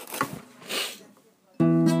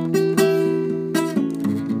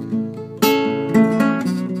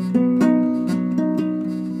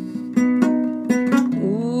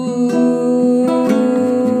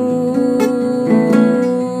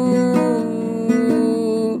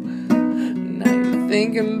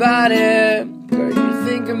thinking about it? Girl, you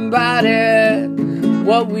thinking about it?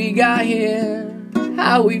 What we got here?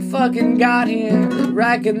 How we fucking got here? They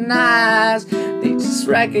just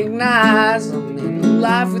recognize I'm in a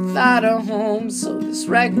life without a home, so this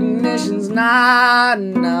recognition's not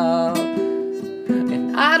enough.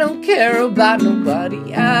 And I don't care about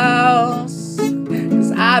nobody else,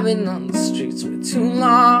 'cause I've been on the streets for too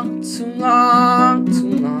long.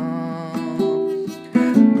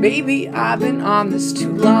 Baby, I've been on this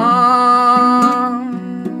too long.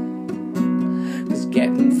 'Cause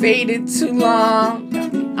getting faded too long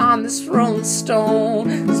got me on this rolling stone.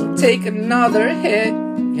 So take another hit,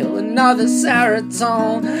 kill another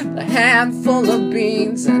serotonin. The handful of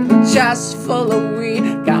beans and the chest full of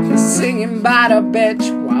weed got me singing about a bitch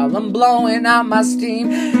while I'm blowing out my steam.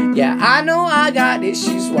 Yeah, I know I got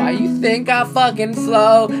issues, why you think I fucking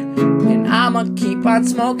flow? And I'ma keep on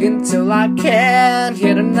smoking till I can't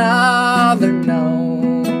hit another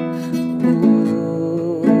note.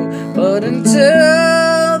 Ooh, but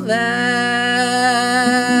until then,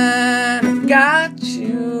 I got you.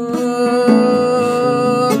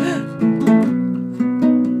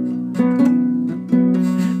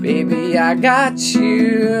 Baby, I got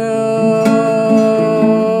you.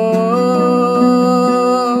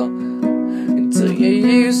 Until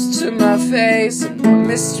you're used to my face and my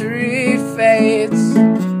mystery fades.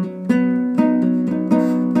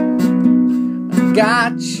 I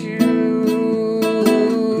got you.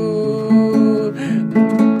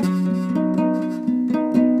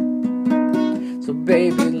 So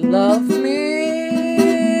baby, love me.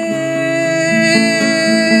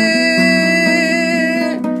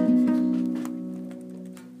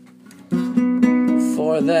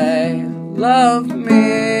 For they love me.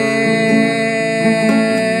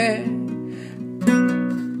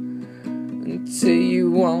 Until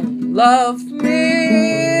you won't love me,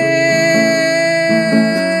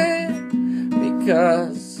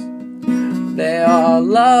 because they all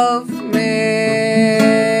love me.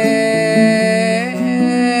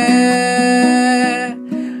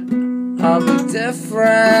 I'll be different.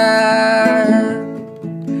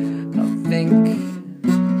 I think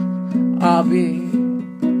I'll be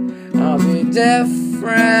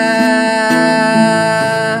different.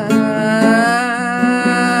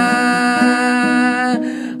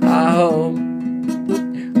 I hope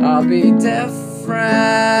I'll be different.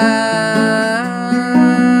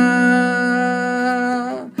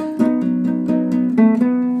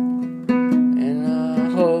 And I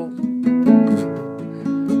hope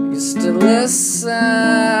you still listen.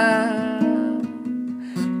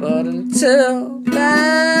 But until then,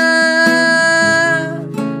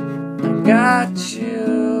 I got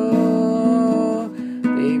you,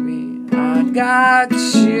 baby, I got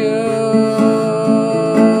you.